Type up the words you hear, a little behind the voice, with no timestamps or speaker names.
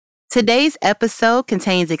Today's episode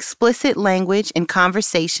contains explicit language and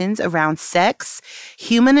conversations around sex,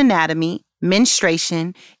 human anatomy,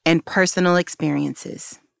 menstruation, and personal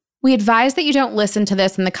experiences. We advise that you don't listen to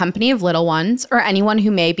this in the company of little ones or anyone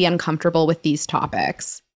who may be uncomfortable with these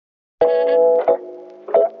topics.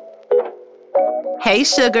 Hey,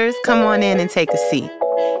 sugars, come on in and take a seat.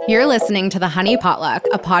 You're listening to The Honey Potluck,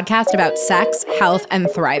 a podcast about sex, health, and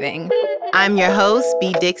thriving. I'm your host,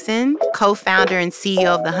 B. Dixon, co-founder and CEO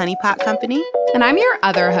of the Honey Pot Company. And I'm your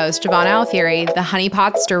other host, Giovanna Alfieri, the Honey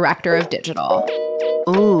Pot's Director of Digital.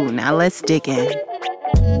 Ooh, now let's dig in.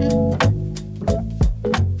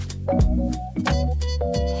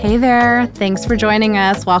 Hey there. Thanks for joining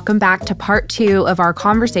us. Welcome back to part 2 of our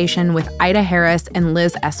conversation with Ida Harris and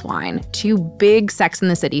Liz Eswein, two big Sex and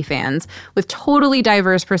the City fans with totally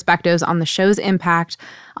diverse perspectives on the show's impact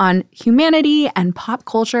on humanity and pop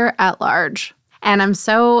culture at large. And I'm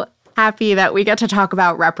so happy that we get to talk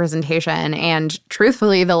about representation and,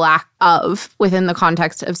 truthfully, the lack of within the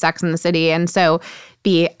context of Sex and the City. And so,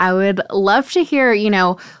 B, I would love to hear,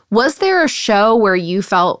 was there a show where you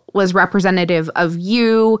felt was representative of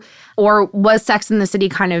you, or was Sex and the City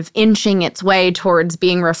kind of inching its way towards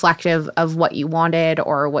being reflective of what you wanted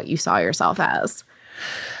or what you saw yourself as?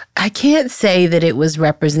 I can't say that it was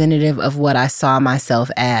representative of what I saw myself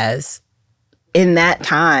as. In that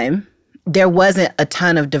time, there wasn't a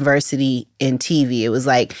ton of diversity in TV. It was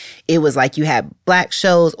like you had black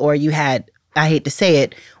shows or you had, I hate to say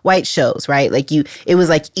it, white shows, right? It was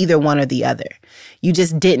like either one or the other. You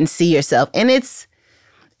just didn't see yourself. And it's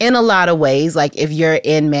in a lot of ways, like if you're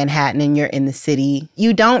in Manhattan and you're in the city,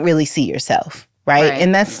 you don't really see yourself, right?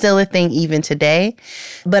 And that's still a thing even today.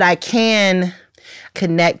 But I can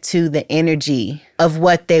connect to the energy of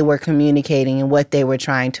what they were communicating and what they were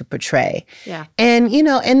trying to portray. Yeah. And,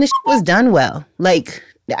 and the was done well. Like,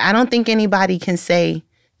 I don't think anybody can say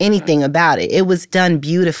anything about it. It was done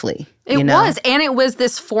beautifully. It was. And it was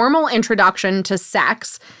this formal introduction to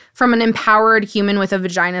sex from an empowered human with a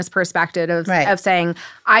vagina's perspective of saying,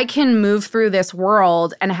 I can move through this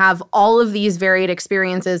world and have all of these varied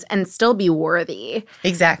experiences and still be worthy.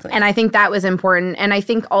 Exactly. And I think that was important. And I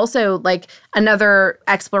think also, another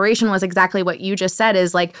exploration was exactly what you just said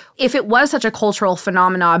is, if it was such a cultural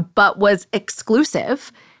phenomenon but was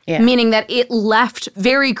exclusive, meaning that it left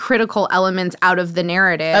very critical elements out of the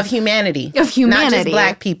narrative. Of humanity. Not just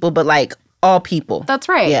Black people, but all people. That's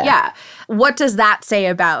right. Yeah. What does that say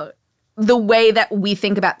about the way that we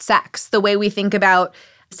think about sex, the way we think about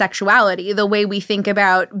sexuality, the way we think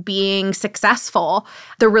about being successful,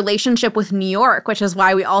 the relationship with New York, which is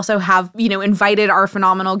why we also have, invited our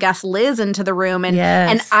phenomenal guest Liz into the room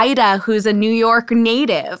and Ida, who's a New York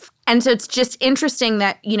native. And so it's just interesting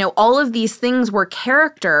that, all of these things were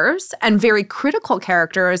characters and very critical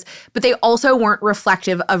characters, but they also weren't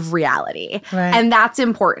reflective of reality. Right. And that's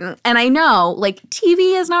important. And I know,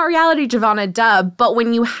 TV is not reality, Giovanna, duh, but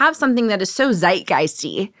when you have something that is so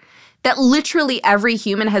zeitgeisty, that literally every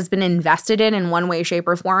human has been invested in one way, shape,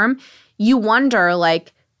 or form, you wonder,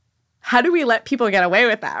 how do we let people get away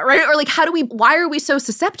with that, right? Or why are we so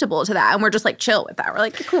susceptible to that? And we're just chill with that. We're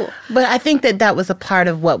cool. But I think that was a part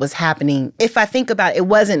of what was happening. If I think about it, it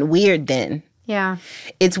wasn't weird then. Yeah.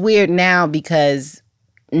 It's weird now because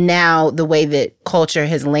now the way that culture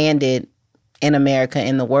has landed in America,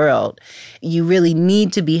 in the world, you really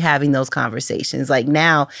need to be having those conversations.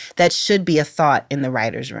 Now, that should be a thought in the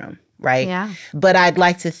writer's room, right? Yeah. But I'd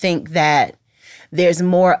like to think that there's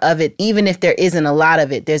more of it, even if there isn't a lot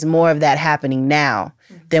of it, there's more of that happening now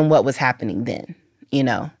than what was happening then,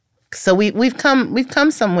 So we've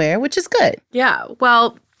come somewhere, which is good. Yeah.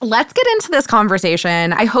 Well, let's get into this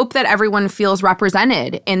conversation. I hope that everyone feels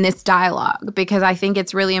represented in this dialogue because I think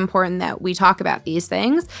it's really important that we talk about these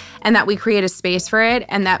things and that we create a space for it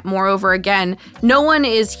and that, moreover, again, no one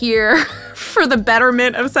is here for the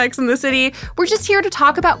betterment of Sex and the City. We're just here to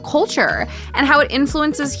talk about culture and how it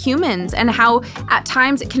influences humans and how at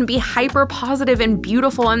times it can be hyper positive and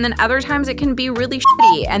beautiful and then other times it can be really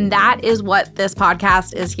shitty. And that is what this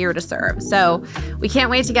podcast is here to serve. So we can't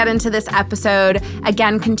wait to get into this episode.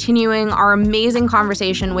 Again, continuing our amazing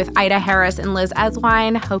conversation with Ida Harris and Liz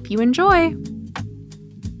Eswein. Hope you enjoy.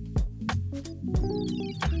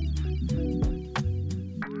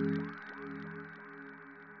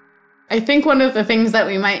 I think one of the things that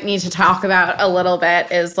we might need to talk about a little bit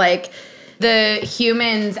is the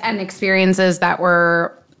humans and experiences that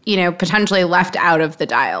were potentially left out of the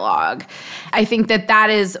dialogue. I think that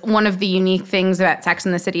is one of the unique things about Sex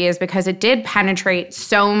and the City is because it did penetrate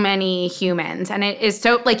so many humans. And it is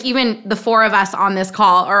so, even the four of us on this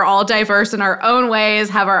call are all diverse in our own ways,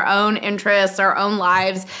 have our own interests, our own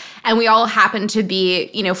lives. and we all happen to be,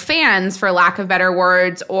 fans, for lack of better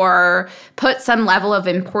words, or put some level of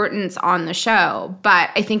importance on the show. But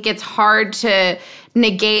I think it's hard to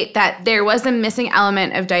negate that there was a missing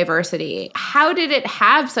element of diversity. How did it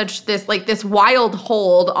have such this wild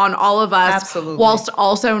hold on all of us, Absolutely, whilst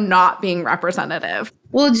also not being representative?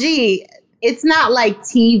 Well, gee, it's not like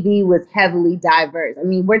TV was heavily diverse. I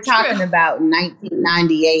mean, we're talking about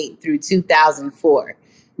 1998 through 2004.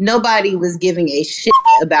 Nobody was giving a shit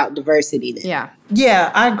about diversity then.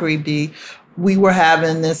 Yeah, I agree, B. We were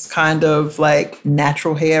having this kind of like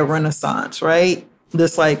natural hair renaissance, right?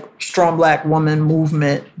 This like strong Black woman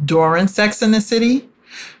movement during Sex and the City.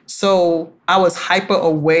 So I was hyper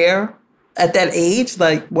aware at that age,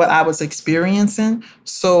 like what I was experiencing.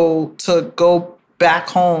 So to go back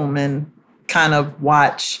home and kind of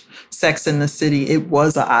watch Sex and the City, it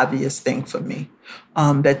was an obvious thing for me,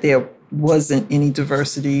 that there wasn't any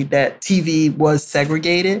diversity, that TV was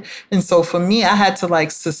segregated. And so for me, I had to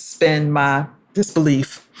like suspend my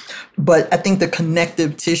disbelief. But I think the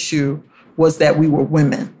connective tissue was that we were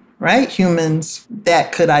women, right? Humans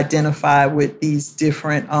that could identify with these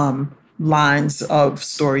different lines of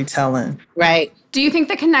storytelling. Right. Do you think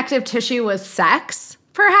the connective tissue was sex,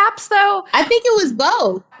 perhaps, though? I think it was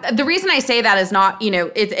both. The reason I say that is not,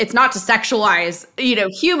 it's not to sexualize,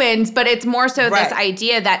 humans, but it's more so this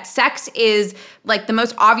idea that sex is like the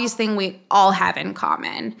most obvious thing we all have in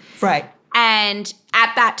common. Right. And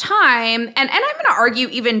at that time, and I'm going to argue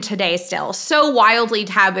even today still, so wildly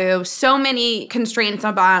taboo, so many constraints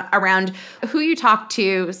around who you talk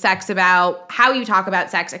to sex about, how you talk about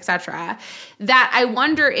sex, etc., that I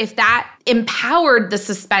wonder if that empowered the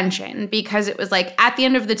suspension, because it was like, at the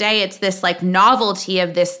end of the day, it's this like novelty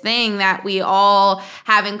of this thing that we all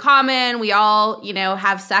have in common. We all,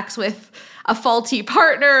 have sex with a faulty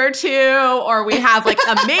partner or two, or we have like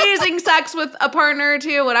amazing sex with a partner or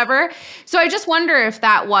two, whatever. So I just wonder if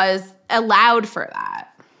that was allowed for that.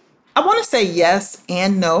 I want to say yes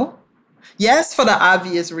and no. Yes, for the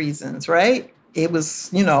obvious reasons, right? It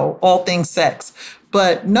was, all things sex.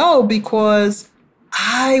 But no, because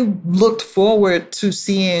I looked forward to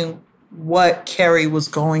seeing what Carrie was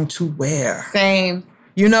going to wear. Same.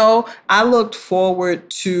 I looked forward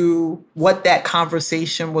to what that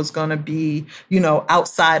conversation was going to be,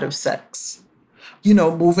 outside of sex,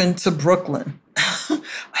 moving to Brooklyn,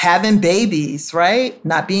 having babies, right?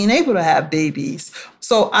 Not being able to have babies.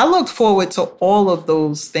 So I looked forward to all of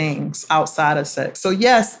those things outside of sex. So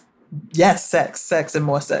yes, sex and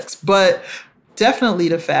more sex, but definitely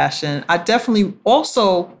the fashion. I definitely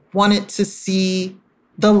also wanted to see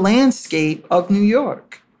the landscape of New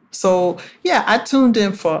York. So, yeah, I tuned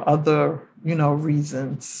in for other,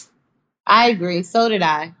 reasons. I agree. So did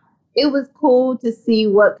I. It was cool to see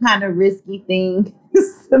what kind of risky thing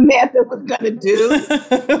Samantha was going to do.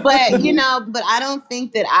 But, but I don't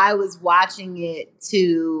think that I was watching it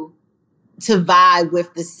to vibe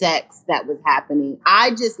with the sex that was happening.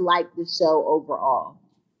 I just liked the show overall.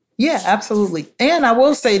 Yeah, absolutely. And I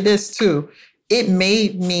will say this, too. It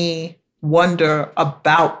made me wonder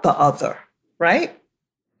about the other, right?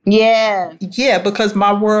 Yeah. Yeah, because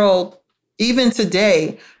my world, even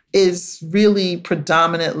today, is really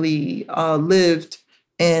predominantly lived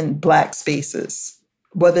in Black spaces.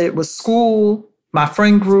 Whether it was school, my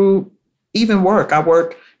friend group, even work. I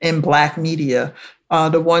work in Black media.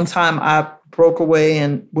 The one time I broke away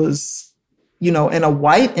and was, in a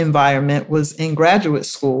white environment was in graduate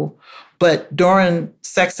school. But during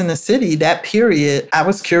Sex and the City, that period, I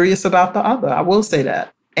was curious about the other. I will say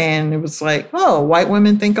that. And it was like, oh, white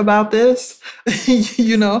women think about this, white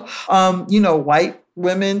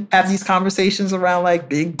women have these conversations around like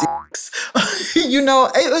big dicks,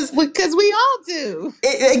 it was because we all do.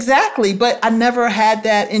 Exactly. But I never had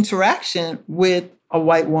that interaction with a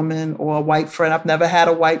white woman or a white friend. I've never had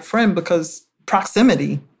a white friend because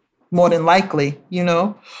proximity, more than likely,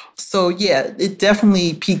 So yeah, it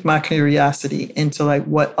definitely piqued my curiosity into like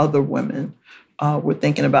what other women were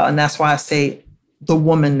thinking about. And that's why I say the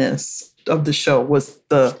womanness of the show was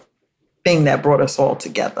the thing that brought us all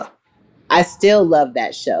together. I still love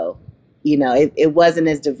that show. It wasn't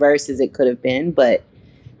as diverse as it could have been, but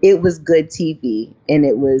it was good TV, and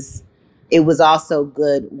it was also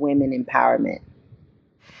good women empowerment.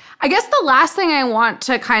 I guess the last thing I want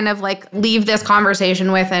to kind of like leave this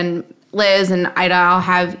conversation with, and Liz and Ida, I'll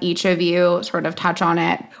have each of you sort of touch on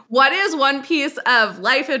it. What is one piece of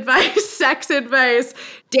life advice, sex advice,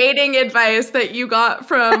 dating advice that you got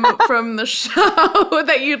from the show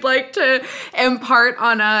that you'd like to impart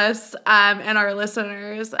on us and our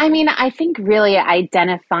listeners? I mean, I think really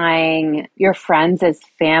identifying your friends as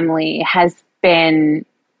family has been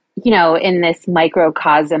in this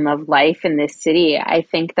microcosm of life in this city, I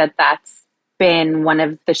think that that's been one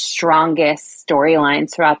of the strongest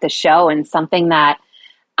storylines throughout the show, and something that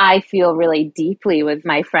I feel really deeply with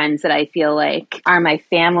my friends that I feel like are my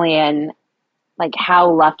family, and like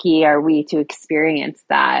how lucky are we to experience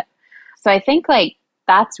that. So I think like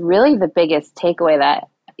that's really the biggest takeaway that,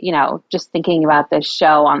 just thinking about this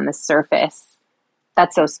show on the surface,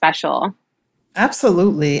 that's so special.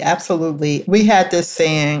 Absolutely. Absolutely. We had this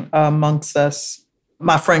saying amongst us,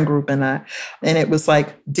 my friend group and I, and it was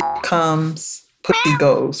like, dick comes, pussy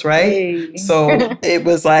goes, right? Hey. So it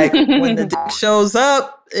was like, when the dick shows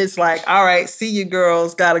up, it's like, all right, see you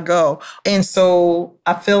girls, gotta go. And so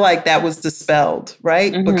I feel like that was dispelled,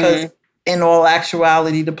 right? Mm-hmm. Because in all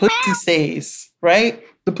actuality, the pussy stays, right?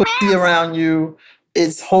 The pussy around you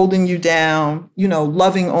is holding you down,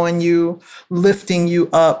 loving on you, lifting you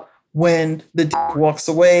up when the dick walks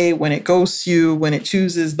away, when it ghosts you, when it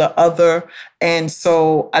chooses the other. And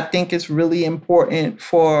so I think it's really important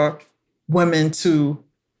for women to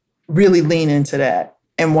really lean into that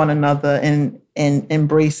and one another and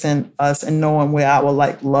embracing us and knowing where our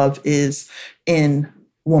love is in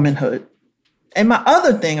womanhood. And my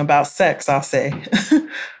other thing about sex, I'll say,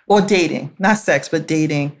 or dating, not sex, but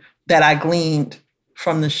dating, that I gleaned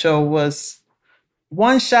from the show was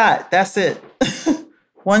one shot. That's it.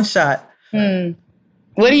 One shot.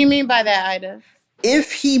 What do you mean by that, Ida?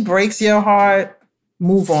 If he breaks your heart,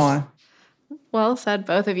 move on. Well said,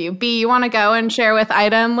 both of you. B, you want to go and share with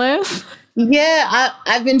Ida and Liz? Yeah,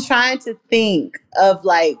 I've been trying to think of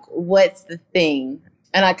like, what's the thing?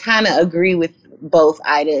 And I kind of agree with both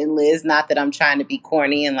Ida and Liz. Not that I'm trying to be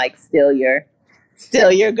corny and like steal your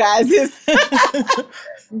guys'.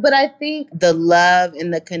 But I think the love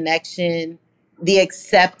and the connection, the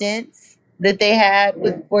acceptance that they had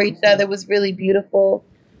for each other was really beautiful.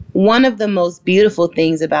 One of the most beautiful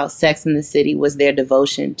things about Sex and the City was their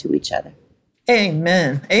devotion to each other.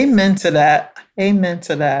 Amen. Amen to that. Amen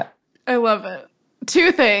to that. I love it.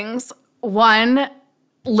 Two things. One,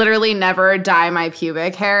 literally never dye my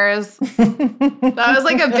pubic hairs. That was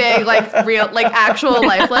like a big, like real, like actual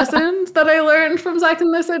life lessons that I learned from Sex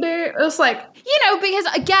and the City. It was like, because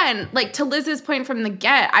again, like to Liz's point from the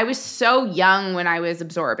get, I was so young when I was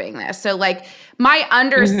absorbing this. So like my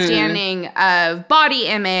understanding of body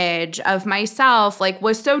image, of myself, like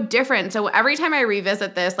was so different. So every time I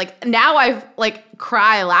revisit this, like now I've like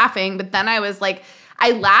cry laughing, but then I was like,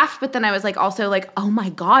 I laughed, but then I was like also like, oh my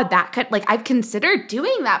God, that could, like, I've considered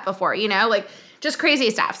doing that before, like just crazy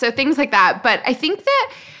stuff. So things like that. But I think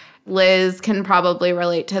that Liz can probably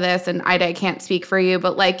relate to this, and Ida, I can't speak for you,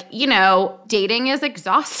 but like, dating is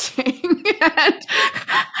exhausting.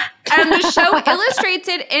 And the show illustrates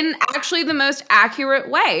it in actually the most accurate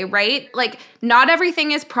way, right? Like not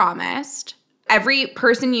everything is promised. Every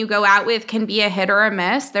person you go out with can be a hit or a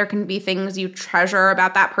miss. There can be things you treasure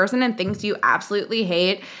about that person and things you absolutely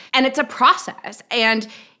hate. And it's a process. And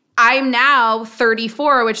I'm now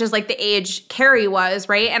 34, which is like the age Carrie was,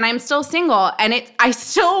 right? And I'm still single. And I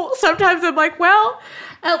still sometimes I'm like, well,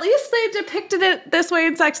 at least they depicted it this way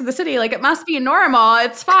in Sex and the City. Like it must be normal.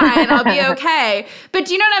 It's fine. I'll be okay. But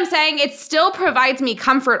do you know what I'm saying? It still provides me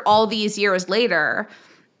comfort all these years later.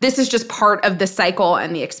 This is just part of the cycle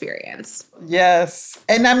and the experience. Yes.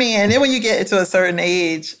 And I mean, and then when you get to a certain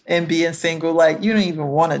age and being single, like you don't even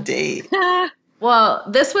want to date. Well,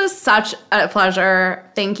 this was such a pleasure.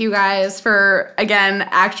 Thank you guys for, again,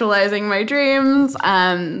 actualizing my dreams.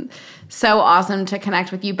 So awesome to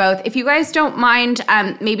connect with you both. If you guys don't mind,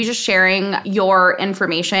 maybe just sharing your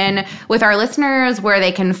information with our listeners, where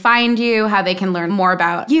they can find you, how they can learn more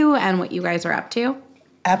about you and what you guys are up to.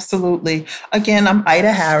 Absolutely. Again, I'm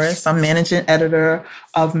Ida Harris. I'm managing editor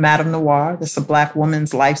of Madame Noir. That's a Black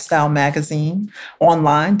woman's lifestyle magazine,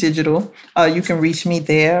 online, digital. You can reach me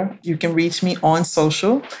there. You can reach me on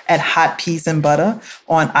social at Hot Peas and Butter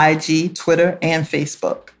on IG, Twitter, and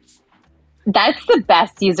Facebook. That's the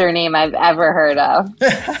best username I've ever heard of.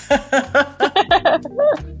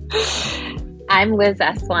 I'm Liz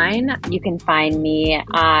Eswein. You can find me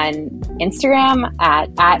on Instagram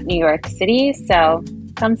at New York City. So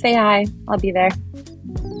come say hi. I'll be there.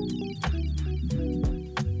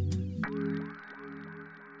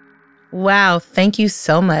 Wow. Thank you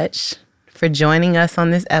so much for joining us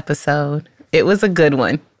on this episode. It was a good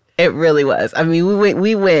one. It really was. I mean,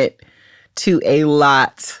 we went to a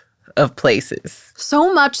lot of places.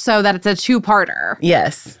 So much so that it's a two-parter.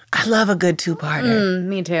 Yes. I love a good two-parter.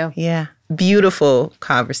 Me too. Yeah. Beautiful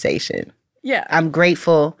conversation. Yeah. I'm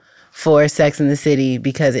grateful for Sex and the City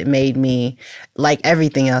because it made me, like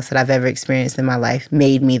everything else that I've ever experienced in my life,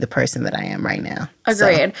 made me the person that I am right now.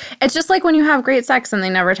 Agreed. So. It's just like when you have great sex and they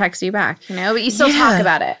never text you back, you know? But you still talk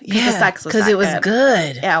about it because the sex was it was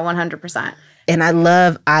good. Yeah, 100%. And I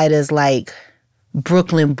love Ida's, like,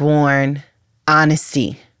 Brooklyn-born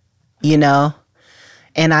honesty, you know?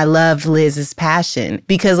 And I love Liz's passion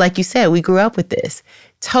because, like you said, we grew up with this.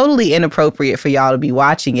 Totally inappropriate for y'all to be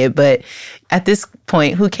watching it, but at this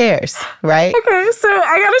point, who cares, right? Okay, so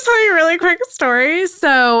I gotta tell you a really quick story.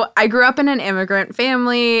 So I grew up in an immigrant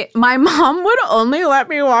family. My mom would only let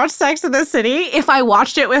me watch Sex and the City if I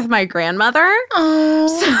watched it with my grandmother. Oh.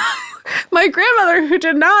 So my grandmother, who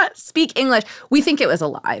did not speak English, we think it was a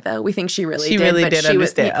lie, though. We think she really did. She really did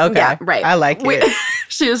understand. Okay. Yeah, right. I like it.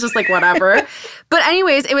 She was just like, whatever. But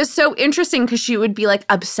anyways, it was so interesting because she would be like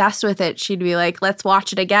obsessed with it. She'd be like, let's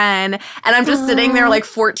watch it again. And I'm just sitting there like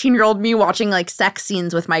 14-year-old me watching like sex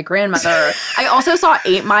scenes with my grandmother. I also saw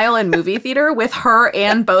 8 Mile in movie theater with her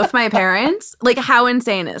and both my parents. Like, how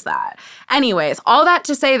insane is that? Anyways, all that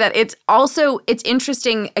to say that it's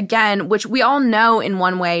interesting, again, which we all know in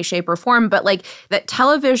one way, shape, or form, but like that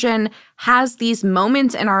television has these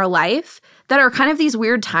moments in our life that are kind of these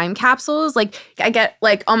weird time capsules. Like, I get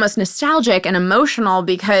like almost nostalgic and emotional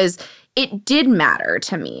because it did matter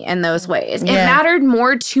to me in those ways. Yeah. It mattered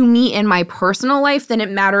more to me in my personal life than it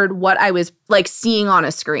mattered what I was like seeing on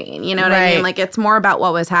a screen. You know what I mean? Like, it's more about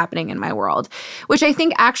what was happening in my world, which I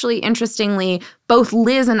think actually, interestingly, both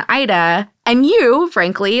Liz and Ida and you,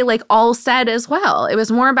 frankly, like all said as well. It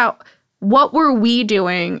was more about what were we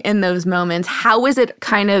doing in those moments? How is it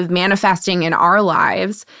kind of manifesting in our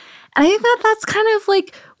lives? And I think that that's kind of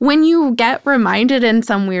like when you get reminded in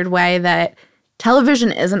some weird way that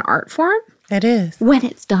television is an art form. It is. When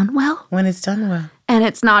it's done well. When it's done well. And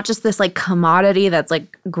it's not just this like commodity that's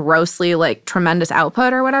like grossly like tremendous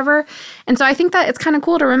output or whatever. And so I think that it's kind of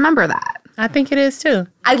cool to remember that. I think it is too.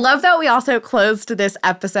 I love that we also closed this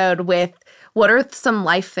episode with what are some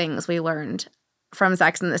life things we learned from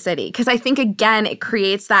Sex and the City? Because I think, again, it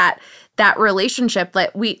creates that relationship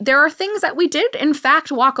that there are things that we did, in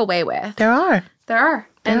fact, walk away with. There are.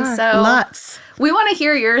 So lots. We want to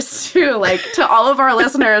hear yours too. Like, to all of our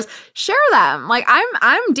listeners, share them. Like,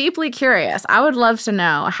 I'm deeply curious. I would love to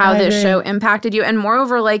know how this show impacted you. And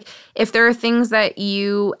moreover, like, if there are things that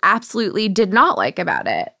you absolutely did not like about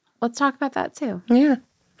it, let's talk about that too. Yeah.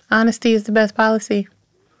 Honesty is the best policy.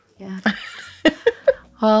 Yeah.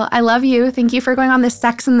 Well, I love you. Thank you for going on this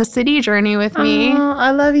Sex and the City journey with me. Oh,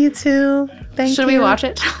 I love you too. Thank you. Should we watch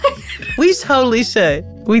it? We totally should.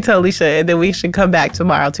 And then we should come back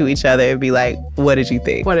tomorrow to each other and be like, what did you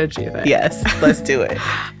think? What did you think? Yes, let's do it.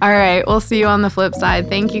 All right. We'll see you on the flip side.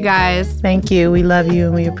 Thank you, guys. Thank you. We love you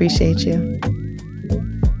and we appreciate you.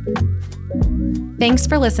 Thanks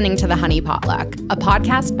for listening to The Honey Potluck, a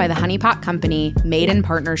podcast by The Honey Pot Company, made in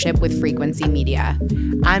partnership with Frequency Media.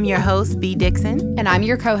 I'm your host, B. Dixon. And I'm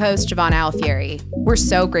your co-host, Giovanna Alfieri. We're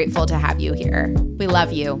so grateful to have you here. We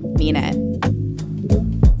love you. Mean it.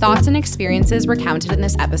 Thoughts and experiences recounted in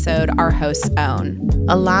this episode are hosts' own.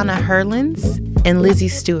 Alana Herlins and Lizzie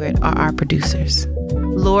Stewart are our producers.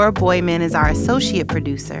 Laura Boyman is our associate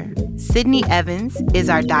producer. Sydney Evans is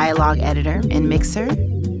our dialogue editor and mixer.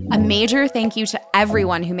 A major thank you to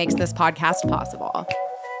everyone who makes this podcast possible.